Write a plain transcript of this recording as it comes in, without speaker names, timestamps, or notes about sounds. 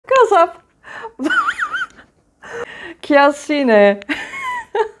Close up. Kiasine.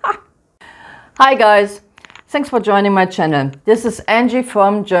 Hi guys, thanks for joining my channel. This is Angie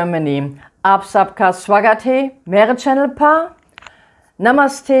from Germany. आप सबका स्वागत है मेरे चैनल पर.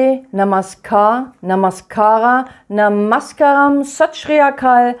 Namaste, Namaskar, Namaskara, Namaskaram, Sat Shri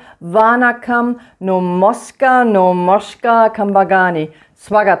Akal, Vanakam, Nomoska, Kambagani.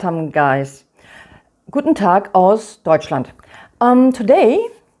 Swagatam, guys. Guten Tag aus Deutschland. Today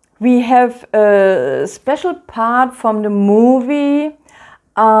we have a special part from the movie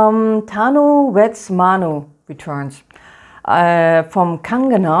Tanu Weds Manu Returns from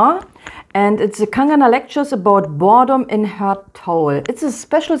Kangana. And it's a Kangana lectures about boredom in her toll. It's a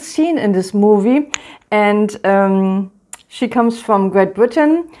special scene in this movie, and she comes from Great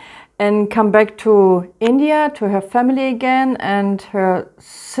Britain and come back to India, to her family again, and her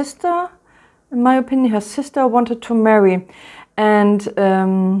sister, in my opinion, her sister wanted to marry. And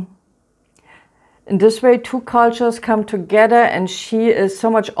in this way, two cultures come together, and she is so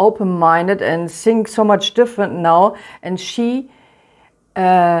much open-minded and thinks so much different now, and she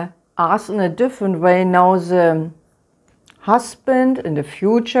asks in a different way now the husband in the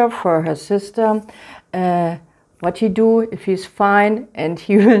future for her sister what he do if he's fine and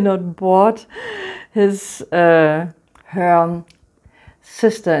he will not board his her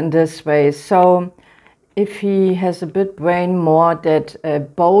sister in this way. So if he has a bit brain more that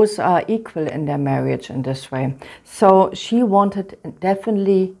both are equal in their marriage in this way. So she wanted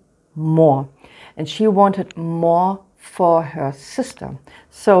definitely more, and she wanted more for her sister.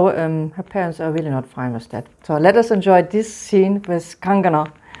 So her parents are really not fine with that. So let us enjoy this scene with Kangana.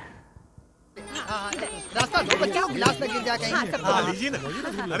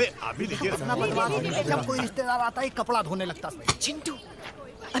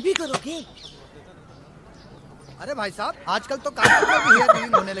 अरे भाई साहब, आजकल तो काफी में भी hair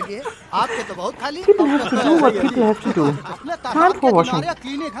clean होने लगी है. आपके तो बहुत खाली. People have to do what people have to do. Time for washing.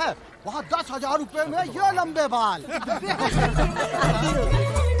 Clinic है, वहाँ 10,000 रुपए में ये लंबे बाल.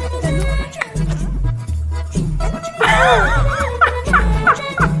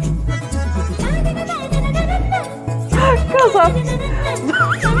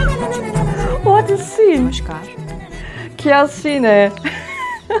 What a scene. Namaskar. Kiasine.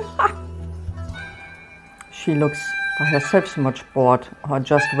 She looks by herself so much bored, or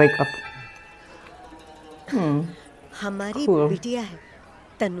just wake up. हमारी बिटिया है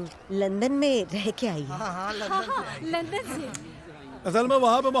तनु, लंदन में रह के आई है. लंदन से. असल में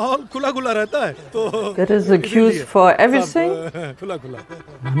वहाँ पे माहौल खुला खुला रहता है तो. That is the excuse for everything. खुला खुला.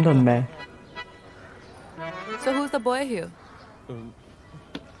 London में. So who's the boy here?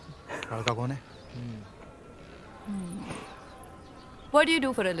 लड़का कौन है? What do you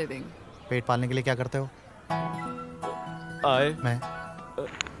do for a living? पेट पालने के लिए क्या करते हो? I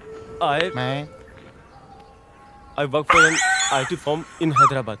work for an IT firm in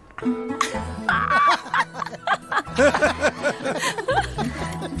Hyderabad.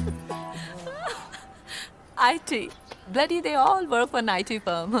 IT. Bloody, they all work for an IT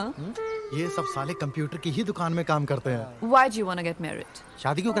firm, huh? ये सब साले कंप्यूटर की ही दुकान में काम करते हैं. Why do you want to get married?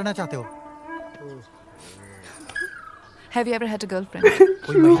 शादी क्यों करना चाहते हो? Have you ever had a girlfriend?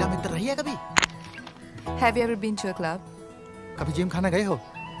 कोई महिला मित्र रही है कभी? Have you ever been to a club? कभी जिम खाना गए हो?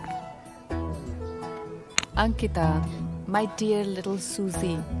 Ankita, my dear little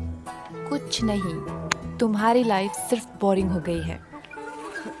Susie, कुछ नहीं, तुम्हारी लाइफ सिर्फ बोरिंग हो गई है.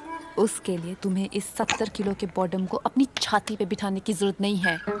 उसके लिए तुम्हें इस 70 किलो के बॉर्डम को अपनी छाती पे बिठाने की जरूरत नहीं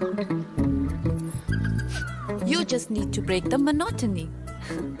है. You just need to break the monotony.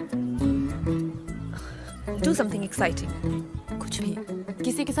 Do something exciting. कुछ भी.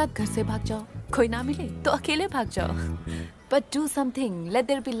 किसी के साथ घर से भाग जाओ. कोई ना मिले तो अकेले भाग जाओ. But do something. Let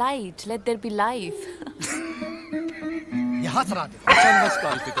there be light. Let there be life. यहाँ सरा दे.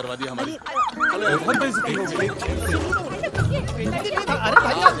 नमस्कार की करवा दी हमारी. बहुत बेइज्जती हो गई. अरे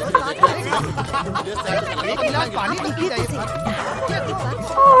भैया, एक गिलास पानी पी रहे थे.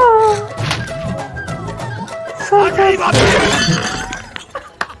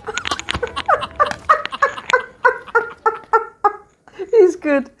 He's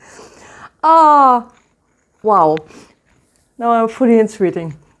good. Ah, wow. Now I'm fully in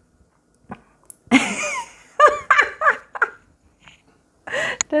sweating.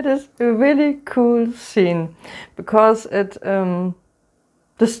 That is a really cool scene because it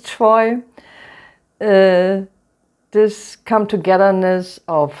destroys this come togetherness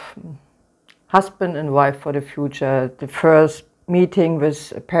of husband and wife for the future. The first meeting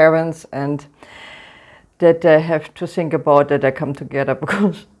with parents, and that they have to think about that they come together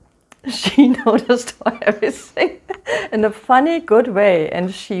because she noticed everything. in a funny, good way,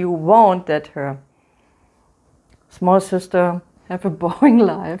 and she won't let her small sister have a boring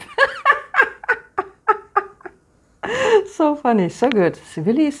life. So funny, so good. It's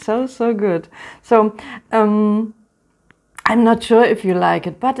really so good. So I'm not sure if you like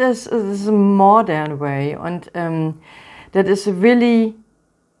it, but it's a modern way, and that is a really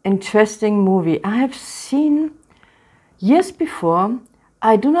interesting movie. I have seen years before.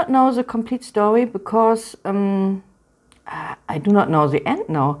 I do not know the complete story because I do not know the end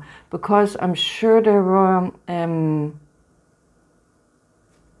now, because I'm sure there were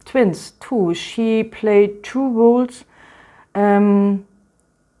twins too. She played two roles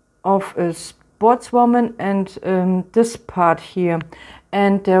of a sportswoman and this part here.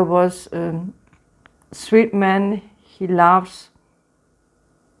 And there was a sweet man, he loves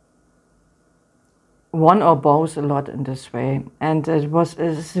one or both a lot in this way. And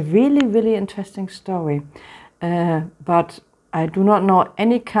it's a really interesting story. But I do not know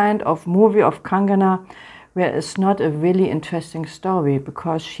any kind of movie of Kangana where it's not a really interesting story,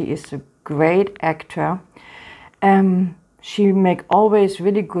 because she is a great actor. She make always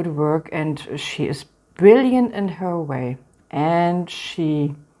really good work, and she is brilliant in her way, and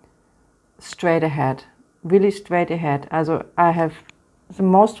she straight ahead, really straight ahead. Also, I have the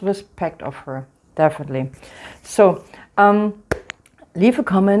most respect of her, definitely. So leave a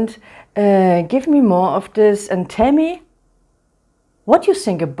comment, give me more of this, and tell me what you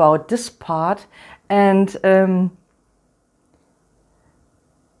think about this part, and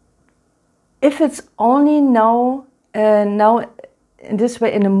if it's only now in this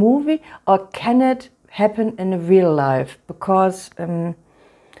way in a movie, or can it happen in a real life? Because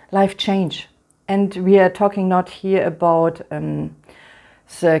life change, and we are talking not here about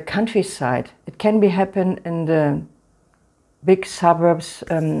the countryside. It can be happen in the big suburbs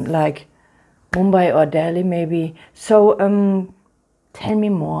like Mumbai or Delhi maybe. So tell me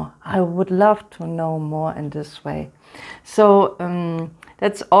more. I would love to know more in this way. So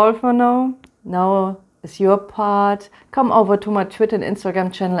that's all for now. Now is your part. Come over to my Twitter and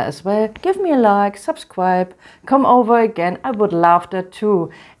Instagram channel as well. Give me a like, subscribe, come over again. I would love that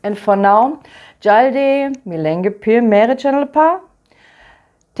too. And for now, Jaldi, Milenge Pir Mere Channel Pa.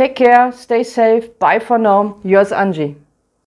 Take care, stay safe. Bye for now. Yours Angie.